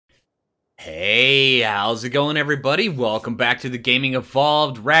Hey, how's it going, everybody? Welcome back to the Gaming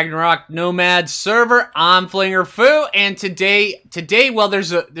Evolved Ragnarok Nomads server. I'm Phlinger Phoo, and today, well,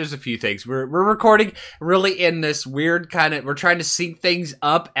 there's a few things. We're recording really in this weird kind of, we're trying to sync things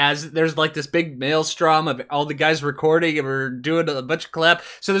up as there's like this big maelstrom of all the guys recording, and we're doing a bunch of collab.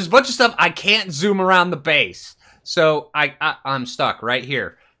 So there's a bunch of stuff I can't zoom around the base, so I'm stuck right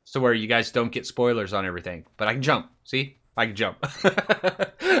here, so where you guys don't get spoilers on everything, but I can jump. See? I can jump.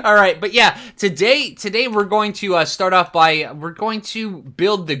 All right, but yeah, today we're going to start off by we're going to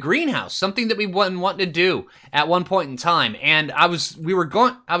build the greenhouse, something that we wanted to do at one point in time. And I was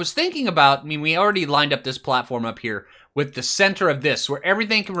thinking about. I mean, we already lined up this platform up here with the center of this, where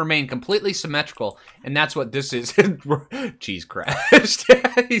everything can remain completely symmetrical, and that's what this is. Cheese crashed.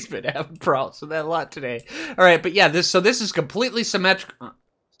 He's been having problems with that a lot today. All right, but yeah, this is completely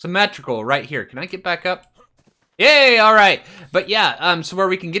symmetrical right here. Can I get back up? Yay, all right. But yeah, so where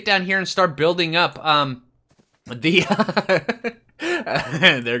we can get down here and start building up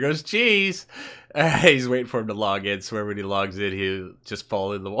there goes Cheese. He's waiting for him to log in, so when he logs in, he'll just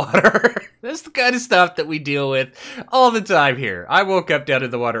fall in the water. That's the kind of stuff that we deal with all the time here. I woke up down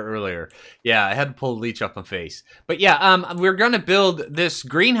in the water earlier. Yeah, I had to pull a leech off my face. But yeah, we're going to build this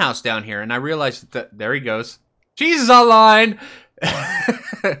greenhouse down here, and I realized that, there he goes. Cheese is online!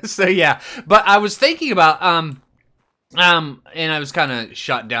 So yeah, but I was thinking about, and I was kind of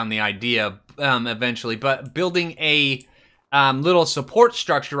shot down the idea, eventually, but building a, little support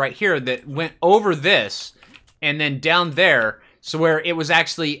structure right here that went over this, and then down there, so where it was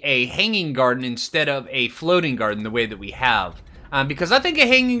actually a hanging garden instead of a floating garden the way that we have. Because I think a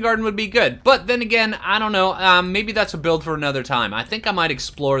hanging garden would be good, but then again, I don't know, maybe that's a build for another time. I think I might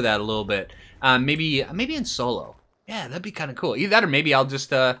explore that a little bit, maybe in solo. Yeah, that'd be kind of cool. Either that or maybe I'll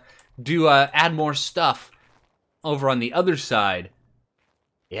just add more stuff over on the other side.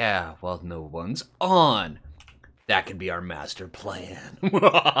 Yeah, well, no one's on. That could be our master plan.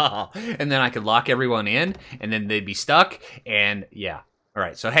 And then I could lock everyone in, and then they'd be stuck, and yeah. All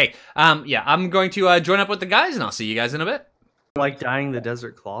right, so hey, yeah, I'm going to join up with the guys, and I'll see you guys in a bit. Like dyeing the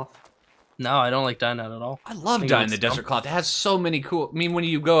desert cloth? No, I don't like dyeing that at all. I love dyeing the desert cloth. It has so many cool... I mean, when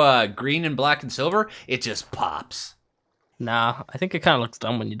you go green and black and silver, it just pops. Nah, I think it kind of looks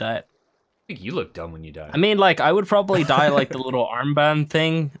dumb when you dye it. I think you look dumb when you dye. I mean, like, I would probably dye, like, the little armband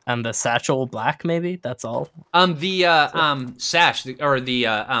thing and the satchel black, maybe. That's all. Sash, or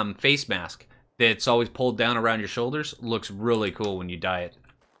the face mask that's always pulled down around your shoulders looks really cool when you dye it.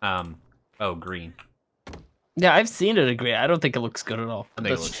 Green. Yeah, I've seen it green. I don't think it looks good at all. I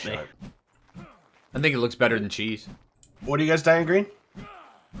think it looks sharp. I think it looks better than Cheese. What are you guys dyeing green?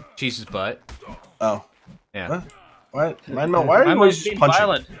 Cheese's butt. Oh. Yeah. Huh? What? Mind melt? Why are you always just punching?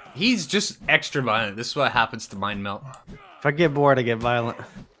 Violent? He's just extra violent. This is what happens to mind melt. If I get bored, I get violent.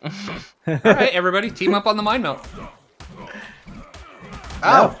 Alright, everybody, team up on the mind melt.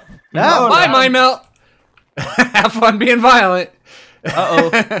 Ow! No! Bye, mind melt! Have fun being violent. Uh-oh.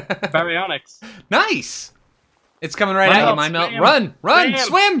 Baryonyx. Nice! It's coming right at you, mind melt. Run!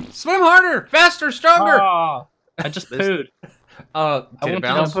 Swim. Swim harder! Faster! Stronger! Oh, I just pooed. I want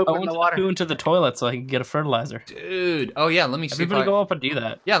to poo into the toilet so I can get a fertilizer. Dude. Oh, yeah, let me see Everybody go up and do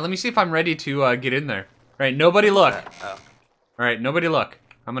that. Yeah, let me see if I'm ready to get in there. All right, nobody look. All right, nobody look.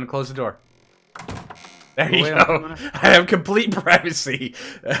 I'm going to close the door. There you go. I have complete privacy.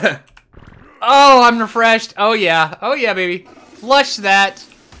 Oh, I'm refreshed. Oh, yeah. Oh, yeah, baby. Flush that.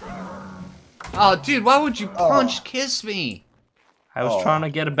 Oh, dude, why would you kiss me? I was trying to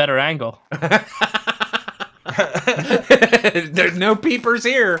get a better angle. There's no peepers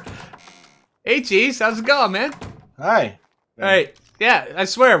here. Hey, Cheese, how's it going, man? Hi. All right, yeah, I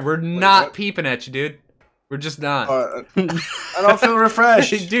swear, we're not peeping at you, dude. We're just not. I don't feel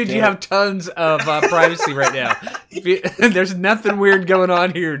refreshed. Dude, you have tons of privacy right now. There's nothing weird going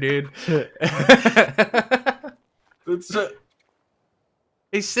on here, dude. Hey,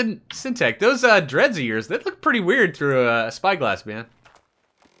 Syntech, those dreads of yours, they look pretty weird through a spyglass, man.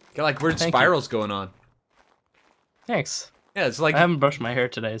 Got like weird spirals going on. Thanks. Yeah, it's like... I haven't brushed my hair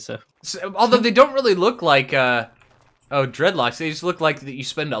today, so... Although they don't really look like, dreadlocks. They just look like that you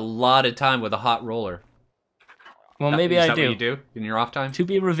spend a lot of time with a hot roller. Well, maybe I do. Is that what you do in your off time? To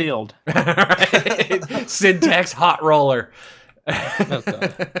be revealed. Syntax hot roller. Oh,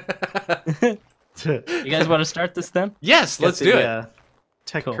 God. You guys want to start this then? Yes, let's do it.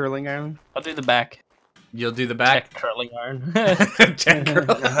 Tech curling iron? I'll do the back. You'll do the back? Tech curling iron. Tech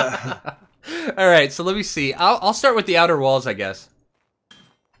curling. All right, so let me see. I'll start with the outer walls, I guess.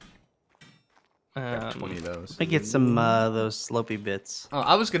 20 of those. I get some those slopey bits. Oh,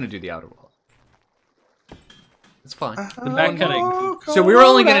 I was gonna do the outer wall. It's fine. The back cutting. So we were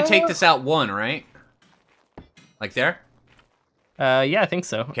only gonna take this out one, right? Like there? Yeah, I think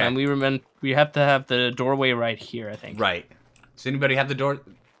so. Okay. And we have to have the doorway right here, I think. Right. Does anybody have the door?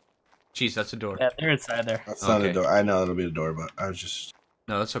 Jeez, that's a door. Yeah, they're inside there. That's not Okay. a door. I know it'll be a door, but I was just.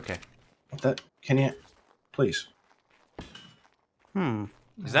 No, that's okay. What that? Can you? Please.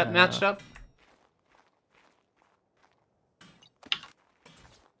 Is that matched up?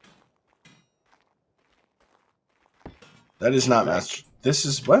 That is not matched. This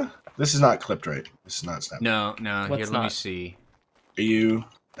is what? This is not clipped right. This is not snapped. No, no. What's Here, let me not? see. Are you?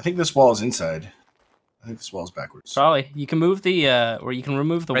 I think this wall is inside. I think this wall is backwards. Probably. You can move the or you can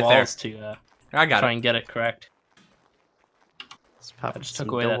remove the Right there. walls to I got try it. and get it correct. Let's pop I just some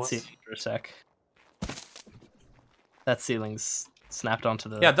took away that doors. ceiling for a sec. That ceiling's snapped onto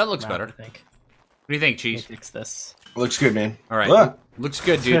the. Yeah, that looks map, better. I think. What do you think, Let me Cheese? fix this. Looks good, man. All right. Look. Looks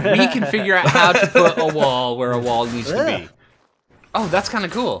good, dude. We can figure out how to put a wall where a wall needs to be. Oh, that's kind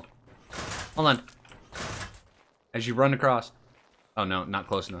of cool. Hold on. As you run across. Oh, no, not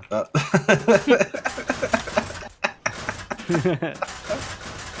close enough. I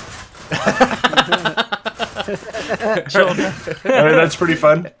mean, that's pretty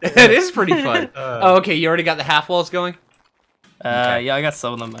fun. It is pretty fun. Oh, okay. You already got the half walls going? Okay. Yeah, I got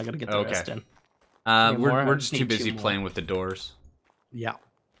some of them. I gotta get the Okay. rest in. We're more? I we're just just too need two busy more. playing with the doors. Yeah.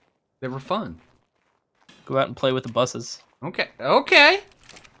 They were fun. Go out and play with the buses. Okay. Okay.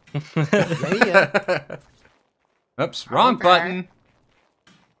 Yeah. Oops. Wrong Okay. button.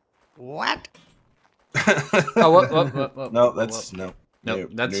 What? Oh, what? No, that's no. Nope.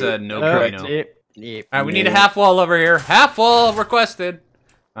 That's nope. no Alright, Carino. yep. All right, we need a Yeah. half wall over here. Half wall requested.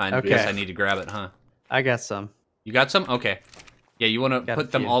 I Okay. guess I need to grab it, huh? I got some. You got some? Okay. Yeah, you want to Got a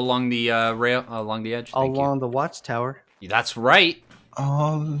put them few. all along the rail, along the edge? Thank Along the watchtower. you. That's right.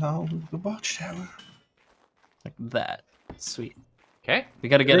 All along the watchtower. Like that. Sweet. Okay. We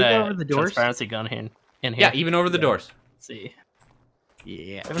gotta get Can we go a over the doors? transparency gun in here. Yeah, even over the doors. Let's see.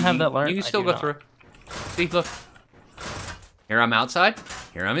 Yeah. I haven't had that learned. You can I still do go not. through. See, look. Here I'm outside.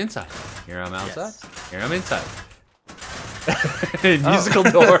 Here I'm inside. Here I'm outside. Yes. Here I'm inside. Musical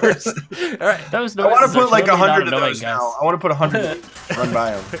doors. All right. Those I want noises to are put like totally not 100 of annoying, those guys. now. I want to put 100 run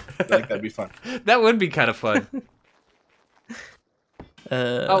by them. I feel like that'd be fun. That would be kind of fun.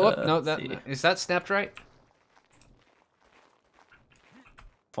 Oh, whoop, no, let's see. is that snapped right?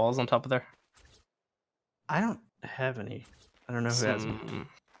 Falls on top of there. I don't have any. I don't know who has them. Some,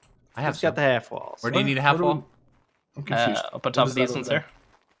 I have Who's got some. the half walls? Where do you need a half What do wall? I'm confused. up on top of does that these ones over there.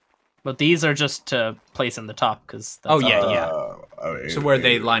 But these are just to place in the top because. Oh, yeah, yeah. Oh, So where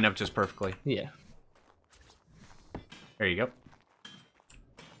they line up just perfectly. Yeah. There you go.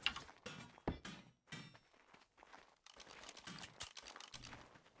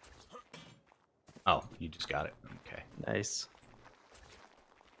 Oh, you just got it. Okay. Nice.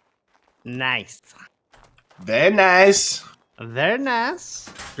 Nice. Very nice. Very nice.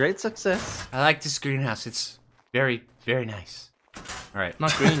 Great success. I like this greenhouse. It's very, very nice. All right.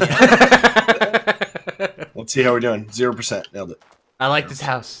 Not green yet. Let's see how we're doing. 0%. Nailed it. I like this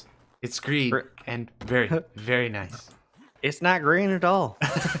house. It's green Gr- and very, very nice. It's not green at all.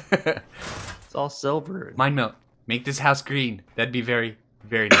 It's all silver. Mind melt. Make this house green. That'd be very,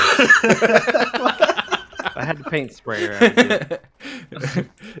 very nice. I had to paint spray around it.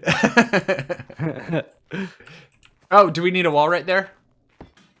 Oh, do we need a wall right there?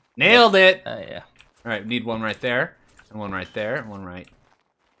 Nailed it. Yeah. All right, we need one right there, and one right there, and one right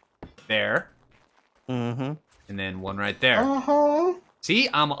there, Mm-hmm. and then one right there. Uh-huh. See,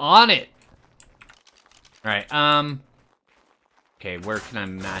 I'm on it. All right. Okay, where can I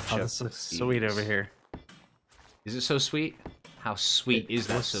match Oh, up? this looks these? sweet over here. Is it so sweet? How sweet is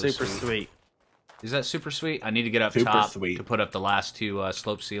that? Looks So super sweet? sweet. Is that super sweet? I need to get up Super top sweet. to put up the last two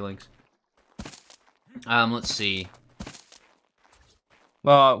slope ceilings. Let's see.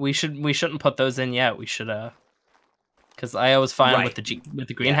 Well, we shouldn't put those in yet. We should because I was fine Right. with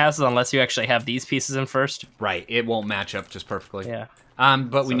the greenhouses unless you actually have these pieces in first. Right, it won't match up just perfectly. Yeah.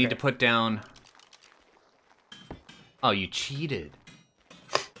 But we It's need okay. to put down. Oh, you cheated.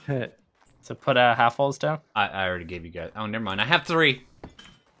 So put half walls down. I already gave you guys. Oh, never mind. I have 3.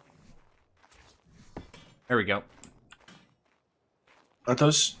 There we go. Aren't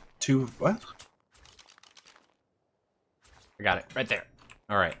those two? What? I got it right there.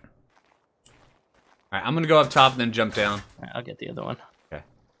 All right. All right. I'm gonna go up top and then jump down. All right, I'll get the other one. Okay.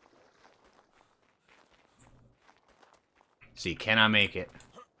 See, can I make it?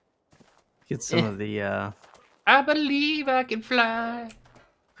 Get some of the I believe I can fly.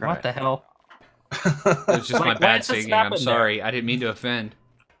 What Right. the hell? It was just Like, my why bad is it singing. snapping I'm there? sorry. I didn't mean to offend.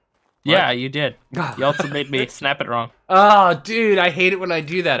 Yeah, you did. You also made me snap it wrong. Oh, dude, I hate it when I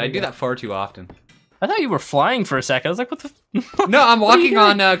do that. I do that far too often. I thought you were flying for a second. I was like, what the? No, I'm walking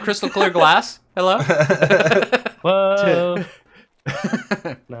on crystal clear glass. Hello? Whoa.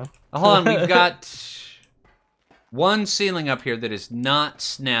 No. Hold on, we've got one ceiling up here that is not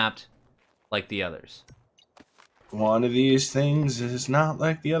snapped like the others. One of these things is not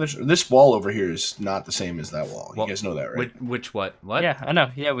like the others. This wall over here is not the same as that wall. Well, You guys know that, right? Which what? What? Yeah, I know.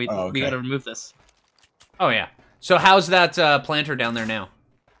 Yeah, we Oh, okay. gotta remove this. Oh, yeah. So how's that planter down there now?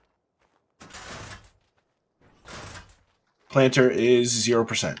 Planter is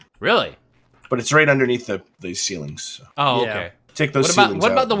 0%, Really? but it's right underneath the ceilings. So Oh, Yeah. okay. take those What about ceilings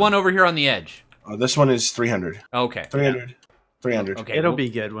what about out. the one over here on the edge? Oh, this one is 300. Okay. 300. 300. Okay. It'll well- be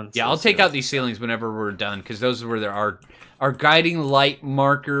good once. Yeah, I'll take out these ceilings whenever we're done, because those were our guiding light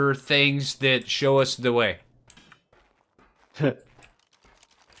marker things that show us the way.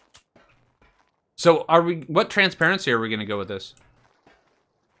 So, what transparency are we going to go with this?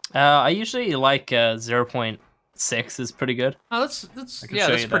 I usually like 0.6 is pretty good. Oh, that's I can yeah,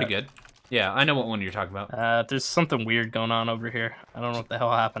 show that's you pretty that. good. Yeah, I know what one you're talking about. There's something weird going on over here. I don't know what the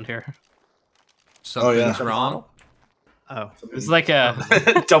hell happened here. Something's yeah. wrong. Oh, It's like a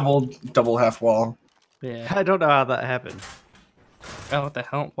double half wall. yeah. I don't know how that happened. Oh, what the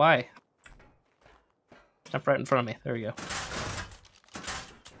hell? Why? Up right in front of me. There we go.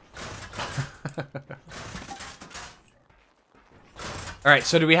 All right,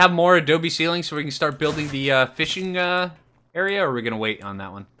 so do we have more adobe ceilings so we can start building the fishing area, or are we going to wait on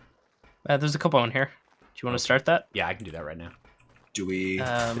that one? There's a couple in here. Do you want to start that? Yeah, I can do that right now. Do we?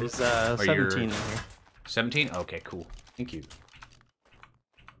 There's Or 17 in here. 17? Okay, cool. Thank you.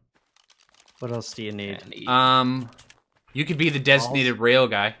 What else do you need? You could be the designated rail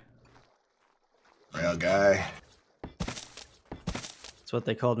guy. Rail guy. That's what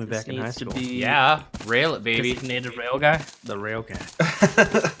they called me back in high school. Yeah, rail it, baby. Designated rail guy. The rail guy.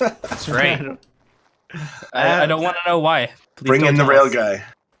 That's right. I don't want to know why. Please Bring don't in the tell rail us. guy.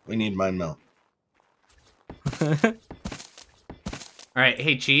 We need mine melt. All right,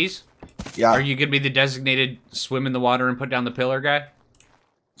 hey, Cheese. Yeah, Are you gonna be the designated swim in the water and put down the pillar guy?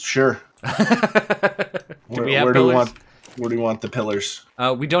 sure. Do we have pillars? Where do you want the pillars?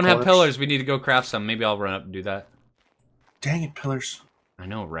 We don't have Pillars? pillars. We need to go craft some. Maybe I'll run up and do that. Dang it, pillars. I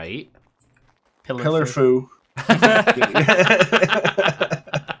know, right? Pillar Foo.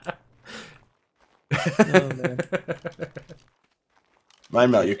 Oh, man.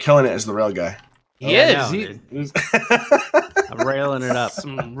 Mine melt. You're killing it as the rail guy. He I is. know, He- dude. I'm railing it up.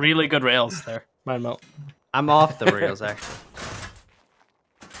 Some really good rails there. Mine melt. I'm off the rails, actually.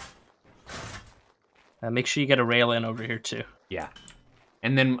 Make sure you get a rail in over here too. Yeah.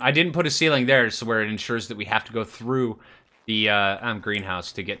 And then I didn't put a ceiling there, so where it ensures that we have to go through the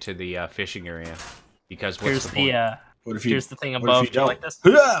greenhouse to get to the fishing area. Because what's Here's the point? What if you? here's the thing what if above. you Do you don't? like this?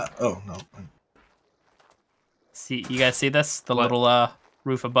 Hoo-ah! Oh no. See, you guys see this? The What? little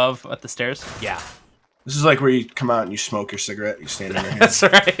roof above at the stairs. Yeah. This is like where you come out and you smoke your cigarette. You stand in your hand. That's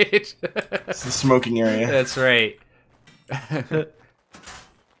right. It's the smoking area. That's right.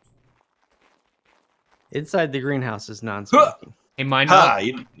 Inside the greenhouse is non-smoking. Hey, mind Ha!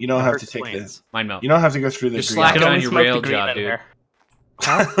 melt. You don't have Hurts to take plants. this. Mind melt. You don't have to go through the Just green. slack it on only your smoke the rail green job, in dude. here.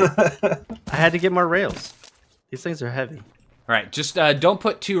 I had to get more rails. These things are heavy. All right, just don't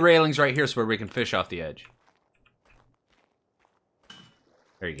put 2 railings right here so where we can fish off the edge.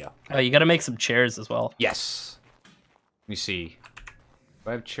 There you go. Oh, you got to make some chairs as well. Yes. Let me see. Do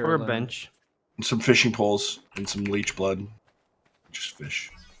I have chair Or a limb? bench. And some fishing poles and some leech blood. Just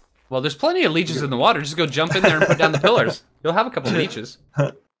fish. Well, there's plenty of leeches in the water. Just go jump in there and put down the pillars. You'll have a couple leeches.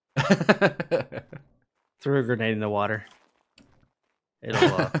 Throw a grenade in the water.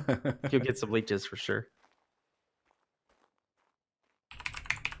 It'll you'll get some leeches for sure.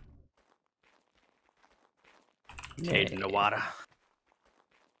 Grenade in the water.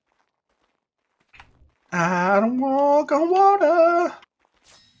 I don't walk on water.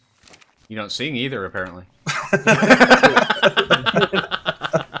 You don't sing either, apparently.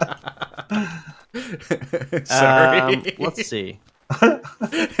 Sorry. Let's see.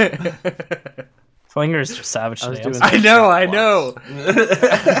 Flinger's just savage I was today. doing- I know, I know.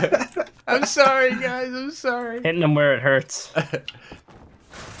 I'm sorry, guys. I'm sorry. Hitting him where it hurts.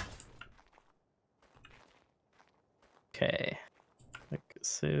 Okay.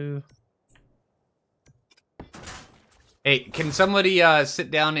 So Hey, can somebody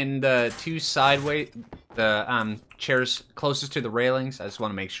sit down in the 2 sideways, the chairs closest to the railings? I just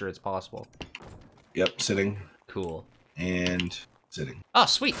want to make sure it's possible. Yep, sitting Cool. and sitting. Oh,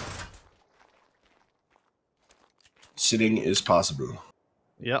 sweet. Sitting is possible.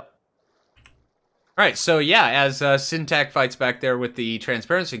 Yep. All right, so yeah, as Syntac fights back there with the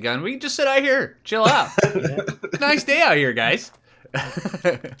transparency gun, we can just sit out here, chill out. Nice day out here, guys.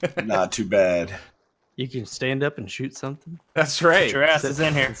 Not too bad. You can stand up and shoot something. That's right. Put your asses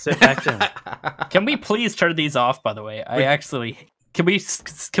in here. And sit back down. Can we please turn these off? By the way, can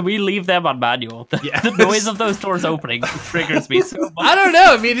we leave them on manual? The noise of those doors opening triggers me so much. I don't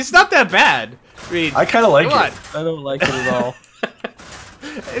know. I mean, it's not that bad. I mean, I kind of like come it. on. I don't like it at all.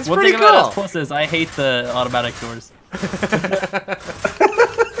 It's One pretty thing about S cool. Plus is I hate the automatic doors.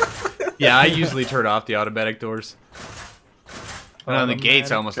 Yeah, I usually turn off the automatic doors. And on the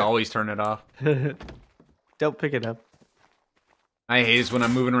gates, I almost Automatic. always turn it off. Don't pick it up. I hate is when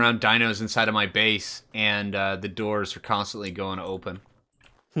I'm moving around dinos inside of my base and the doors are constantly going open.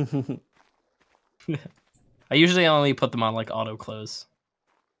 I usually only put them on like auto close.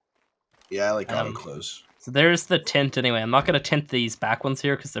 Yeah, I like auto Um, close. So there's the tint anyway. I'm not gonna tint these back ones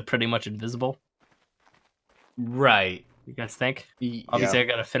here because they're pretty much invisible. Right. You guys think? Y- Obviously, I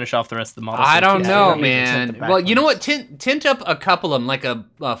gotta finish off the rest of the model. I so don't yeah, know, we don't need to tint man. the back Well, you know ones. what? Tint up a couple of them, like a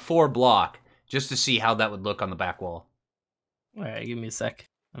 4 block, just to see how that would look on the back wall. All right, give me a sec.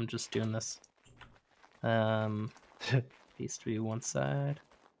 I'm just doing this. These to be one side.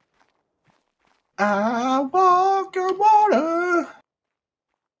 I walk on water,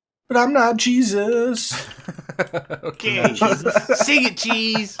 but I'm not Jesus. Okay. Sing it,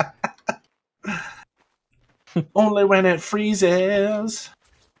 cheese. Only when it freezes.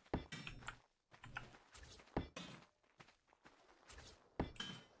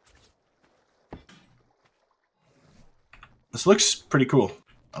 This looks pretty cool.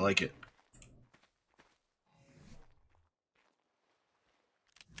 I like it.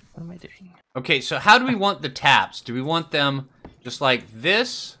 What am I doing? Okay, so how do we want the taps? Do we want them just like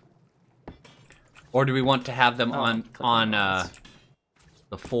this? Or do we want to have them on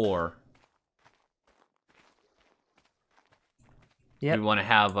the 4? Yep. We want to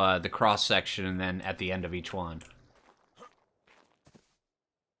have the cross section and then at the end of each one.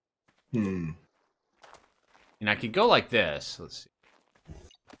 Hmm. And I could go like this. Let's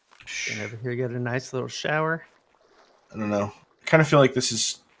see. And over here, get a nice little shower. I don't know. I kind of feel like this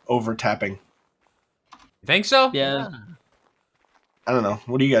is over tapping. You think so? Yeah. I don't know.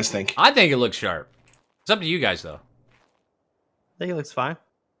 What do you guys think? I think it looks sharp. It's up to you guys, though. I think it looks fine.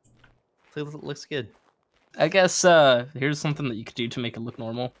 It looks good. I guess here's something that you could do to make it look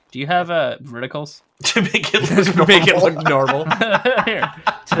normal. Do you have verticals? To make it Just look make it normal. look normal. Here,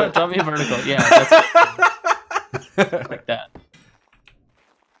 draw me a vertical. Yeah, that's like that.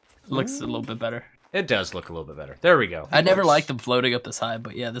 Looks a little bit better. It does look a little bit better. There we go. I never liked them floating up this high,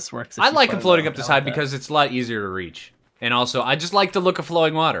 but yeah, this works. if I you like put them floating it up this like high that. because it's a lot easier to reach. And also, I just like the look of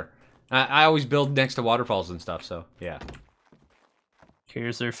flowing water. I always build next to waterfalls and stuff, so yeah.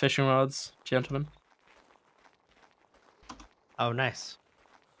 Here's their fishing rods, gentlemen. Oh, nice.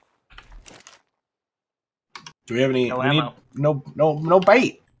 Do we have any? No we need ammo. no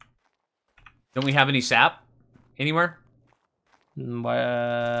bait. Don't we have any sap anywhere?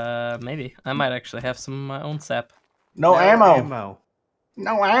 Maybe I might actually have some of my own sap. No ammo.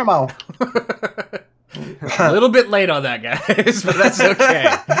 No ammo. A little bit late on that, guys, but that's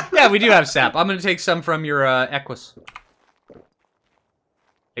okay. Yeah, we do have sap. I'm going to take some from your Equus.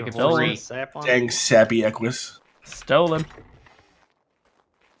 Take it for free. Dang sappy Equus. Stolen.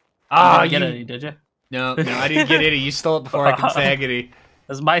 Ah, you didn't get you... any, did you? No, I didn't get any. You stole it before I could say any.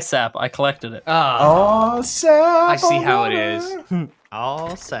 That's my sap. I collected it. Ah, Oh, sap. I see how it is.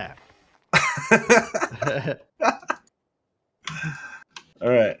 All sap. All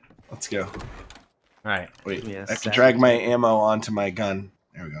right, let's go. All right. Wait, Yeah, I have to sap. drag my ammo onto my gun.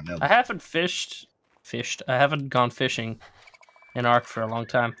 There we go. Nailed I it. haven't fished. I haven't gone fishing in Ark for a long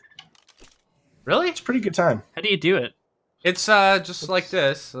time. Really? It's a pretty good time. How do you do it? It's just like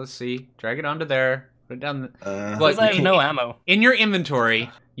this. Let's see. Drag it onto there. Put it down. Uh, What, Because I you have can- no ammo. In your inventory,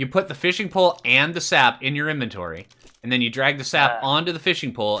 you put the fishing pole and the sap in your inventory, and then you drag the sap Ah. onto the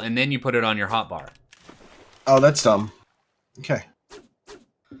fishing pole, and then you put it on your hotbar. oh, that's dumb. Okay.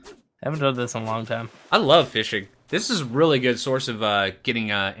 I haven't done this in a long time. I love fishing. This is a really good source of getting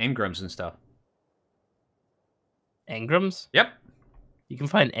engrams and stuff. Engrams? Yep. You can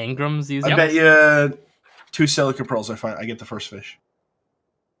find engrams using I bet you 2 silica pearls. I get the first fish.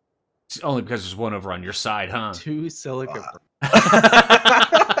 It's only because there's one over on your side, huh? 2 silica.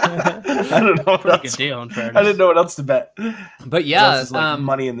 I don't know what Pretty good else. deal in fairness. I didn't know what else to bet. But What yeah, else is like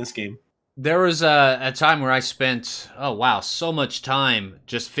money in this game. there was a time where I spent, oh wow, so much time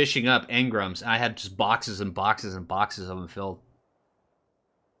just fishing up engrams. I had just boxes and boxes and boxes of them filled.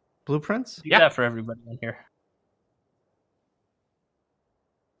 Blueprints? Do Yeah. that for everybody in here.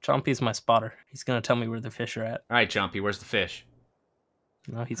 Chompy's my spotter. He's gonna tell me where the fish are at. All right, Jumpy, where's the fish?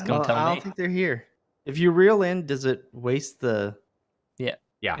 No, he's I gonna tell don't me. think they're here. If you reel in, does it waste the Yeah,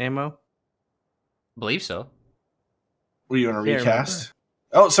 ammo? believe so. Were you gonna Yeah, recast?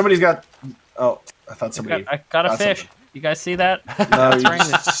 Oh, somebody's got. Oh, I thought somebody. I got a got fish. something. You guys see that? No, you raining.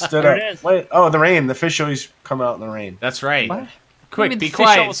 just stood There up. it is. Wait. Oh, the rain. The fish always come out in the rain. That's right. What? Quick, mean be the fish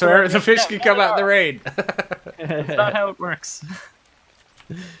quiet, always sir. go- The fish Yeah, can no, come they out in the are. rain. That's not how it works.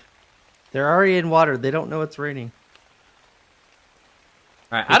 They're already in water. They don't know it's raining.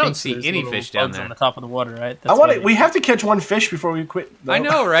 All right, He I don't thinks see there's any little fish down bugs there. on the top of the water, right? I want why it. We have to catch one fish before we quit. I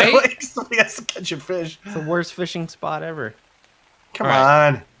know, right? Like, somebody has to catch a fish. It's the worst fishing spot ever. Come All right.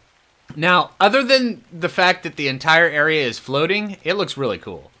 on. Now, other than the fact that the entire area is floating, it looks really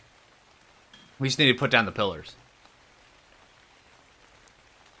cool. We just need to put down the pillars.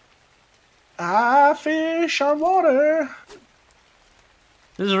 I fish on water.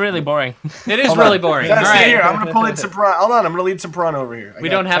 This is really boring. It is Hold really on. boring. Yeah, All stay right. here. I'm gonna pull in some prawn. Hold on. I'm gonna lead some prawn over here. We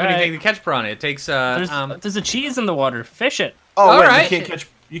don't have All anything right. to catch piranha. It takes There's a cheese in the water. Fish it. Oh All wait, right.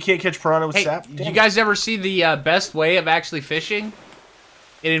 you can't catch piranha with Hey, sap. did you guys ever see the best way of actually fishing?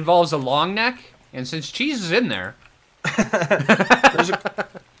 It involves a long neck, and since cheese is in there,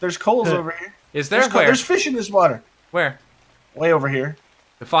 There's coals over here. is there where? There's fish in this water. Where? Way over here.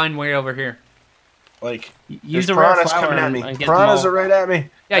 Define way over here. Like Use there's a rare piranhas flower coming at and me. get them Piranhas all. are right at me.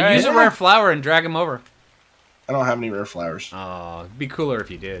 Yeah, All use right. a rare flower and drag them over. I don't have any rare flowers. Oh, it'd be cooler if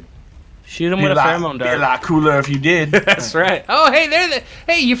you did. Shoot them with a pheromone Be a dart. lot cooler if you did. That's right. Oh, hey,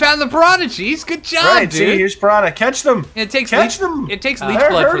 hey, you found the piranha cheese. Good job, Right, dude. see, here's piranha. Catch them. It takes Catch leech, them. It takes leech They're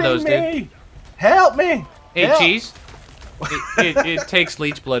blood for hurting those, dude. me. Help me. Hey, Help. cheese. It takes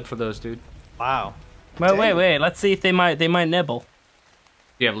leech blood for those, dude. Wow. Wait. Let's see if they might nibble. Do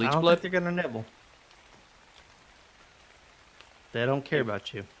you have I leech don't blood? think they're gonna nibble. They don't care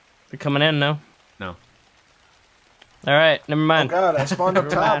about you. They're coming in now. No. All right, never Oh mind. god, I spawned up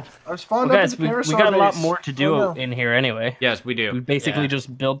Never top. mind. I spawned Well, up guys, in the we parasol got a lot base. more to do Oh, no. in here anyway. Yes, we do. We basically Yeah.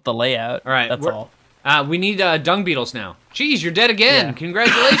 just built the layout. All right, That's we're- all. We need dung beetles now. Jeez, you're dead again. Yeah.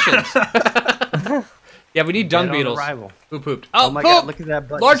 Congratulations. Yeah, we need dung Dead on beetles. arrival. Who pooped? Oh, Oh, my poop! god, look at that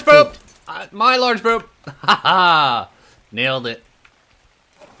butt. Large Just poop! pooped. My large poop. Ha ha! Nailed it.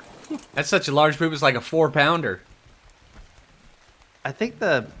 That's such a large poop. It's like a 4-pounder. I think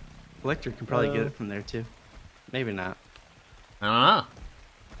the electric can probably get it from there too. Maybe not. I don't know.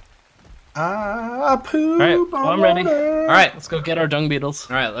 I poop. All right, well, I'm ready. water. All right, Let's go get our dung beetles.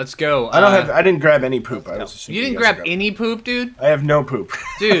 all right. Let's go. I don't have. I didn't grab any poop. I was assuming You didn't guys grab grabbed- any poop, dude. I have no poop.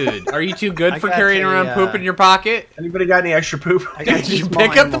 Dude, are you too good I for got carrying a, around poop in your pocket? Anybody got any extra poop? I got two You small pick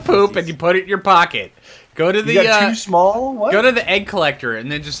up the animal poop feces. and you put it in your pocket. Go to the You got too small. What? go to the egg collector and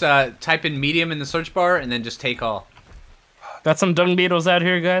then just type in medium in the search bar and then just take all. Got some dung beetles out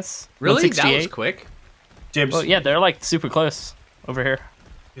here, guys. Really? That was 168. quick, Dibs. Well, yeah, they're like super close over here.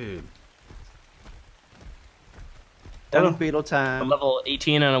 dude. Dung beetle A time. level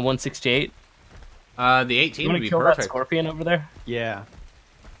 18 and a 168. The You 18 want would to be kill that perfect. scorpion over there? Yeah.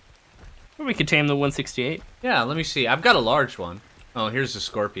 Or we could tame the 168. Yeah, let me see. I've got a large one. Oh, here's the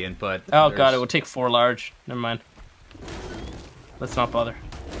scorpion, but Oh god, there's- it would take 4 large. Never mind. Let's not bother.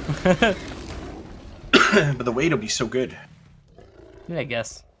 But the weight will be so good. Yeah, I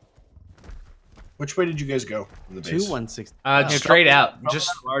guess. Which way did you guys go in the base? 216. straight out, Drop just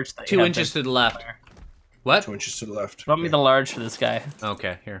that large that you 2 have inches there. to the left. What? 2 inches to the left. Drop me the large for this guy.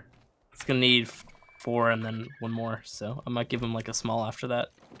 Okay, here. It's gonna need 4 and then 1 more, so I might give him like a small after that.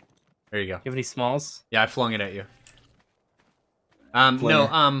 There you go. You have any smalls? Yeah, I flung it at you. No,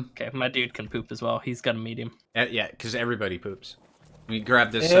 Flinger. Okay, my dude can poop as well. He's got a medium. yeah, because everybody poops. Let me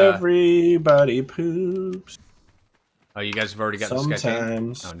grab this. Everybody poops. Oh, you guys have already got this guy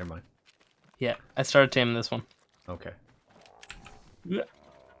tamed? Sometimes. Oh, never mind. Yeah, I started taming this one. Okay.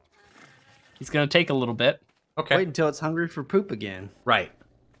 He's gonna take a little bit. Okay. Wait until it's hungry for poop again. Right.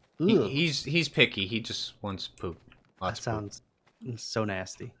 Ugh. He's picky. He just wants poop. That Lots of poop. sounds so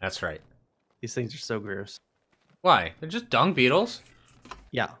nasty. That's right. These things are so gross. Why? They're just dung beetles.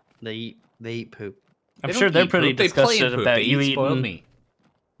 Yeah, they eat poop. I'm They sure don't they're eat pretty poop. They play in disgusted poop. about They you eat spoiled eating. meat.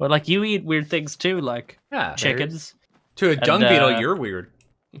 Well, like you eat weird things too, like Yeah. chickens To a dung And, beetle, uh, you're weird.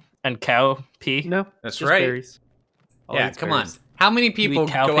 and cow pee. No, That's just right. berries. All Yeah, these come berries. on. How many people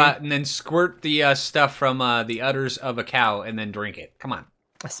cow go pee? out and then squirt the stuff from the udders of a cow and then drink it? Come on.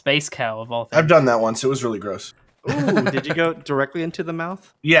 A space cow of all things. I've done that once. It was really gross. Ooh, did you go directly into the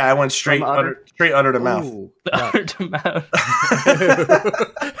mouth? Yeah, I went straight From udder? udder to mouth. Ooh, The yuck. udder to mouth.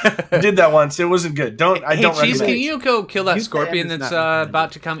 I did that once. It wasn't good. I Hey, don't Cheese, recommend can it. you go kill that You scorpion ban is that's not recommended.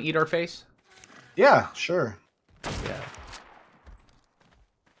 about to come eat our face? Yeah, sure. Yeah.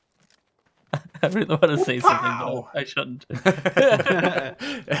 I really want to say something, but I shouldn't.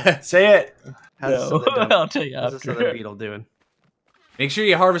 Say it. How's No, I'll tell you How's this after. other beetle doing? Make sure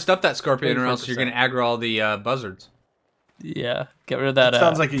you harvest up that scorpion, or else 34%. you're gonna aggro all the buzzards. Yeah, get rid of that. That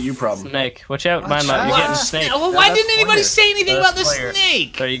sounds like a you problem. Snake. Watch out, man! You're getting snake. Well, why that's didn't anybody Phlinger. say anything That's about the Phlinger.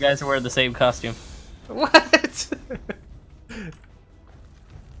 snake? So you guys are wearing the same costume. What?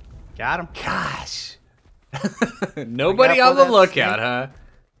 Got him. Gosh. Nobody on for the that lookout, snake. huh?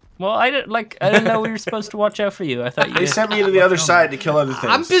 Well, I didn't know we were supposed to watch out for you. I thought you. They sent me to the other side to kill other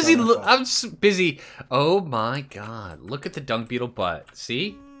things. I'm busy. It's not my fault. Busy. Oh my god! Look at the dung beetle butt.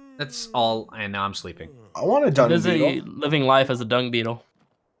 See? That's all. And now I'm sleeping. I want a dung Busy beetle. living life as a dung beetle.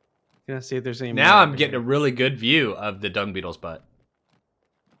 Gonna see if there's any. Now more I'm over getting a here. really good view of the dung beetle's butt.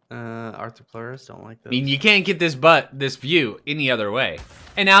 Arthropleurus don't like I those. mean, you can't get this view any other way.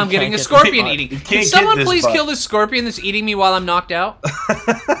 And now I'm You getting can't a get scorpion this butt. eating. You Can can't someone get this please butt. kill this scorpion that's eating me while I'm knocked out?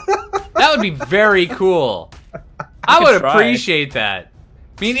 That would be very cool. I could would try. appreciate that.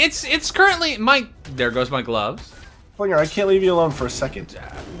 I mean, it's currently my. There goes my gloves. Phlinger, I can't leave you alone for a second.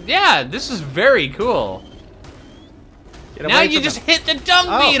 Yeah, this is very cool. Get Now away you from just him. hit the dung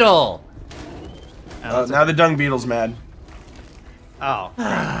Oh. beetle. Now the dung beetle's mad. Oh.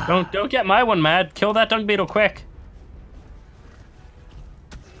 Don't get my one mad. Kill that dung beetle quick.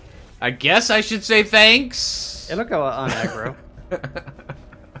 I guess I should say thanks. It'll go on aggro.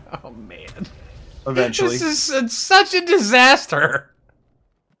 Oh man, Eventually. this is such a disaster.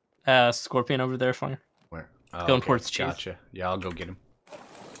 Scorpion over there, Phlinger. Where? Oh, Going towards cheese. Gotcha. Yeah, I'll go get him.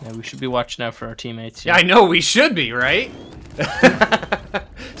 Yeah, we should be watching out for our teammates. Yeah, I know we should be, right?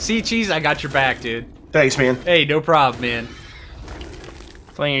 See, cheese, I got your back, dude. Thanks, man. Hey, no problem, man.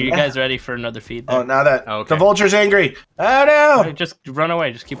 Phlinger, you guys ready for another feed? There? Oh, now that Okay. the vulture's angry. Oh no! Just run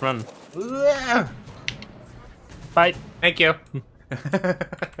away. Just keep running. Ugh. Fight. Thank you.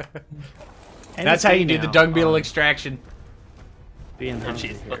 And That's it's how you me do the now. dung beetle extraction. Being Here, hungry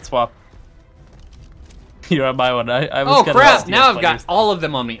cheese. here. Let's swap. You're on my one. I was Oh gonna crap! steal Now I've got Phlinger's. all of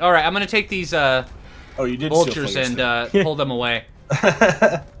them on me. All right, I'm gonna take these Oh, you did vultures steal and Phlinger's pull them away.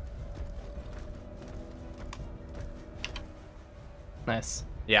 thing. Nice.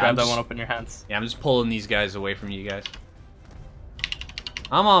 Yeah, Grab I'm that just, one up in your hands. yeah, I'm just pulling these guys away from you guys.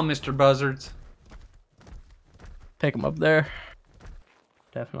 I'm on, Mr. Buzzards. Pick him up there.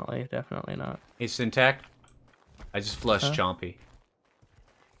 Definitely not. Hey, Syntac. I just flushed Chompy.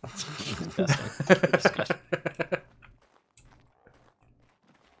 Disgusting.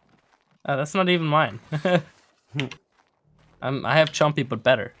 That's not even mine. I have Chompy, but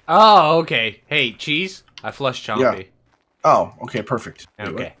better. Oh, okay. Hey, cheese. I flushed Chompy. Oh, okay, perfect. Wait,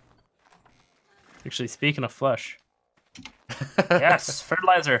 Okay. Actually, speaking of flush. Yes,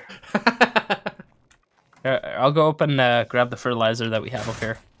 fertilizer. I'll go up and grab the fertilizer that we have up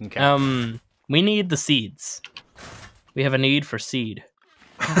here. Okay. We need the seeds. We have a need for seed.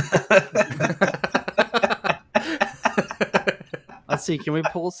 Let's see. Can we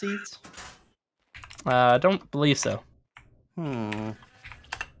pull seeds? I don't believe so. I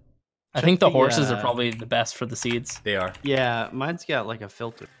think the horses are probably the best for the seeds. They are. Yeah, mine's got like a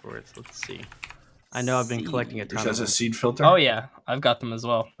filter for it. So let's see. I know I've been collecting a Which ton has of a them. seed filter. Oh yeah, I've got them as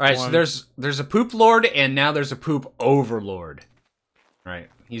well. All right, so there's a poop lord, and now there's a poop overlord. Right,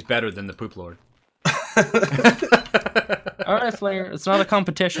 he's better than the poop lord. All right, Phlinger, it's not a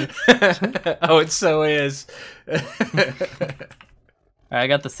competition. Oh, it so is. All right, I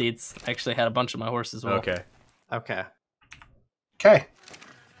got the seeds. I actually had a bunch of my horses as well. Okay. Okay. Okay.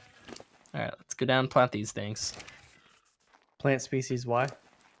 All right, let's go down and plant these things. Plant species Y.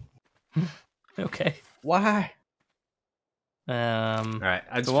 Okay. Why? All right.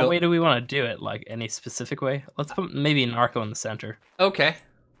 I just So what way do we want to do it? Like any specific way? Let's put maybe an arco in the center. Okay.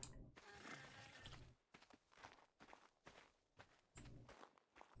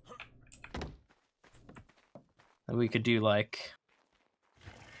 And we could do like.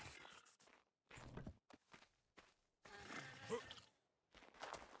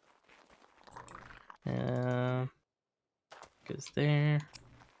 Goes there.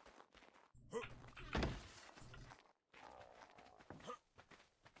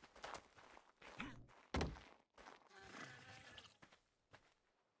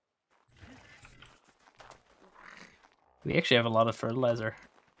 We actually have a lot of fertilizer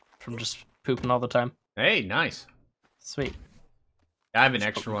from just pooping all the time. Hey, nice. Sweet. I have an Just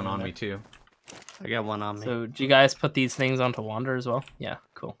extra put one one on there. me too. I got one on me. So do you guys put these things onto Wander as well? Yeah,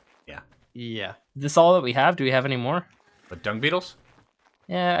 cool. Yeah. Is this all that we have? Do we have any more? But dung beetles?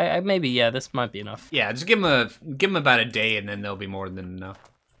 Yeah, maybe. Yeah, this might be enough. Yeah, just give them about a day, and then they'll be more than enough.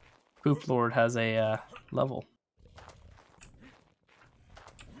 Poop Lord has a level.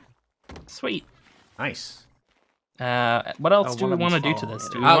 Sweet. Nice. What else do we one of want to them's do to falling. this?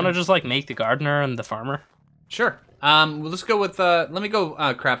 Do we want to just like make the gardener and the farmer? Sure. Well, let's go with. Let me go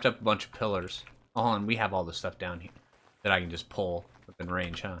craft up a bunch of pillars. Oh, and we have all this stuff down here that I can just pull within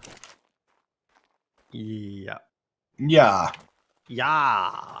range, huh? Yeah. Yeah.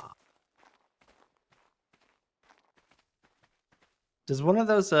 Yeah. Does one of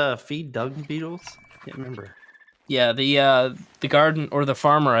those feed dung beetles? Can't remember. Yeah, the garden or the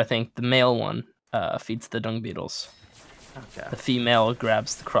farmer, I think the male one feeds the dung beetles. Okay. The female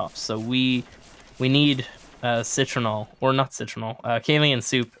grabs the crops. So we need citronal or not citronal, Kalian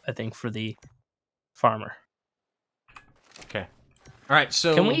soup, I think, for the farmer. Okay. All right.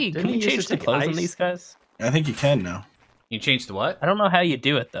 So Can we Didn't he used change to the take clothes on ice? these guys? I think you can now. You changed the what? I don't know how you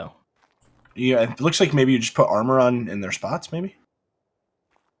do it though. Yeah, it looks like maybe you just put armor on in their spots, maybe?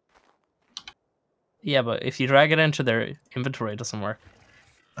 Yeah, but if you drag it into their inventory, it doesn't work.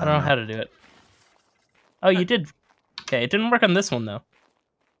 I don't know how to do it. Oh, you did. Okay, it didn't work on this one though.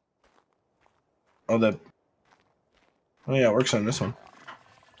 Oh, yeah, it works on this one.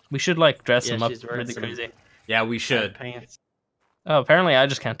 We should like dress Yeah, them up she's wearing really some- crazy. Yeah, we should. Pants. Oh, apparently I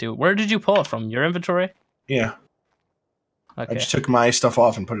just can't do it. Where did you pull it from? Your inventory? Yeah, Okay. I just took my stuff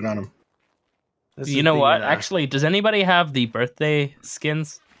off and put it on him. This You is know the, what? Actually, does anybody have the birthday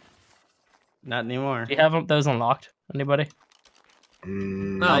skins? not anymore. Do you have those unlocked? Anybody?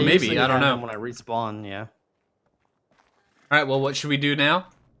 No, I maybe. usually I don't have know. them when I respawn. Yeah. All right. Well, what should we do now?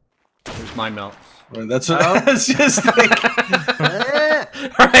 Here's my melt. Well, that's what I was just thinking.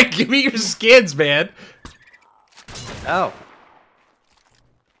 All right, give me your skins, man. Oh.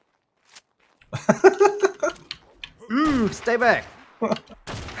 Stay back.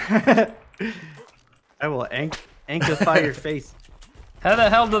 I will amplify your face. How the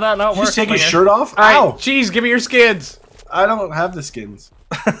hell did that not Did you work? just take his Phlinger? shirt off? All right, Ow! Cheese, give me your skins. I don't have the skins.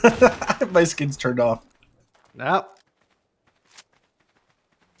 My skin's turned off. No.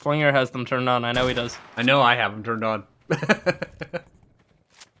 Phlinger has them turned on. I know he does. I know I have them turned on.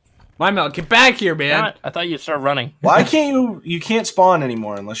 My melt, get back here, Damn man. it, I thought you'd start running. Why can't you can't spawn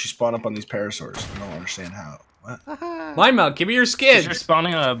anymore unless you spawn up on these parasaurs? I don't understand how. What? My melt, give me your skins. You're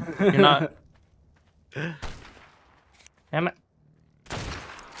spawning a. You're not. Damn it.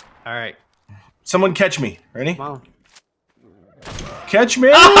 All right. Someone catch me. Ready? Come on. Catch me!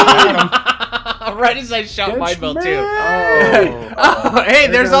 Right as I shot my Catch melt me! too. Oh. Oh, hey,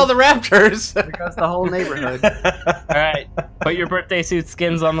 there's all the raptors. There goes the whole neighborhood. All right, put your birthday suit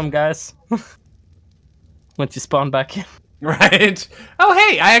skins on them, guys. Once you spawn back in. Right. Oh,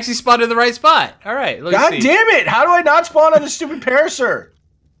 hey, I actually spawned in the right spot. All right, let's God see. damn it! How do I not spawn on this stupid parasaur?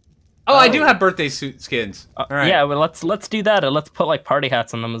 Oh, I do have birthday suit skins. All right. Yeah, well, let's do that. And let's put like party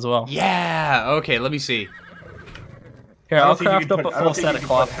hats on them as well. Yeah. Okay, let me see. Here, I don't I'll think you craft can up put- a I don't full think set you of can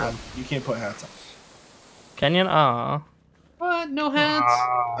cloth. put for 'em. hats- You can't put hats on. Can you? Aw. What? No hats?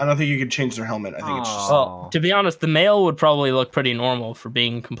 I don't think you can change their helmet. I think it's just. Well, to be honest, the male would probably look pretty normal for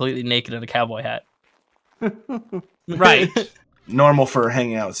being completely naked in a cowboy hat. Right. Normal for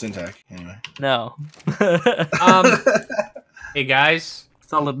hanging out with Syntac, anyway. No. Hey guys.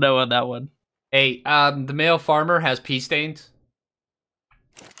 Solid no on that one. Hey, the male farmer has pea stains.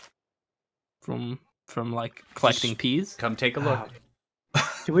 From like collecting peas. Come take a look.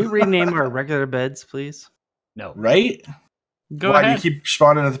 Can we rename our regular beds, please? No. Right? Go Why ahead. do you keep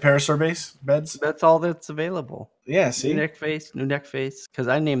spawning at the parasaur base beds? That's all that's available. Yeah, New see? neck face, because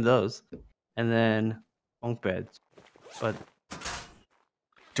I named those, and then bunk beds. But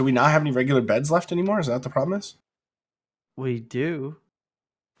Do we not have any regular beds left anymore? Is that what the problem is? we do.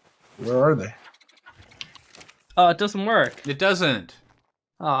 Where are they? Oh, it doesn't work. It doesn't.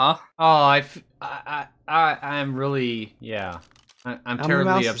 Aw. Oh, I'm really, yeah. I'm How many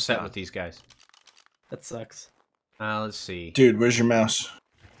terribly mouses upset got? with these guys. That sucks. Let's see. Dude, where's your mouse?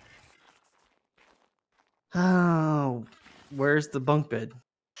 Oh, where's the bunk bed?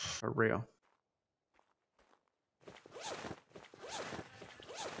 For real.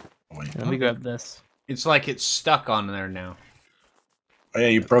 Wait. Let me grab this. It's like it's stuck on there now. Oh, yeah,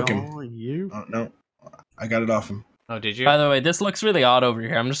 you broke him. Oh, you. Oh, no. I got it off him. Oh, did you? By the way, this looks really odd over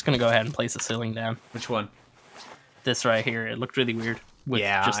here. I'm just gonna go ahead and place the ceiling down. Which one? This right here, it looked really weird with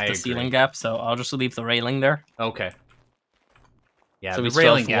Yeah, just I the agree. ceiling gap. So I'll just leave the railing there. Okay. Yeah, So the we still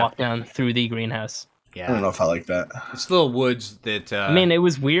railing have to gap. walk down through the greenhouse. I don't Yeah, know if I like that. it's little woods that. I mean, it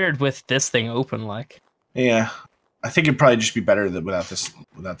was weird with this thing open. Like, Yeah. I think it'd probably just be better that without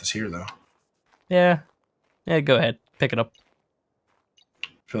this here, though. yeah, go ahead, pick it up. I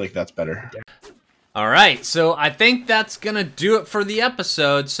feel like that's better. All right, so I think that's gonna do it for the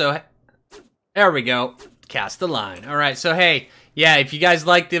episode. So there we go. Cast the line. All right, so hey, Yeah, if you guys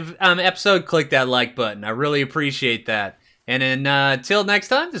liked the episode, click that like button. I really appreciate that. And then till next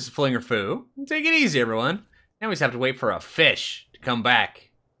time, this is Phlinger Phoo. Take it easy, everyone. Now we just have to wait for a fish to come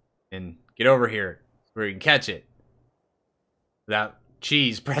back and get over here where we can catch it without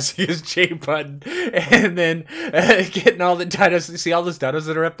Cheese pressing his J button and then getting all the dinos. See all those dinos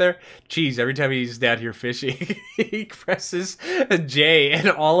that are up there? Cheese, every time he's down here fishing, he presses a J and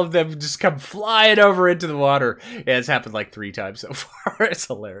all of them just come flying over into the water. Yeah, it's happened like 3 times so far. It's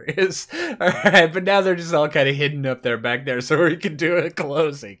hilarious. Alright, but now they're just all kind of hidden up there back there so we can do a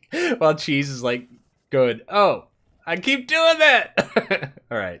closing while Cheese is like going, oh, I keep doing that.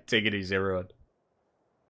 Alright, take it easy, everyone.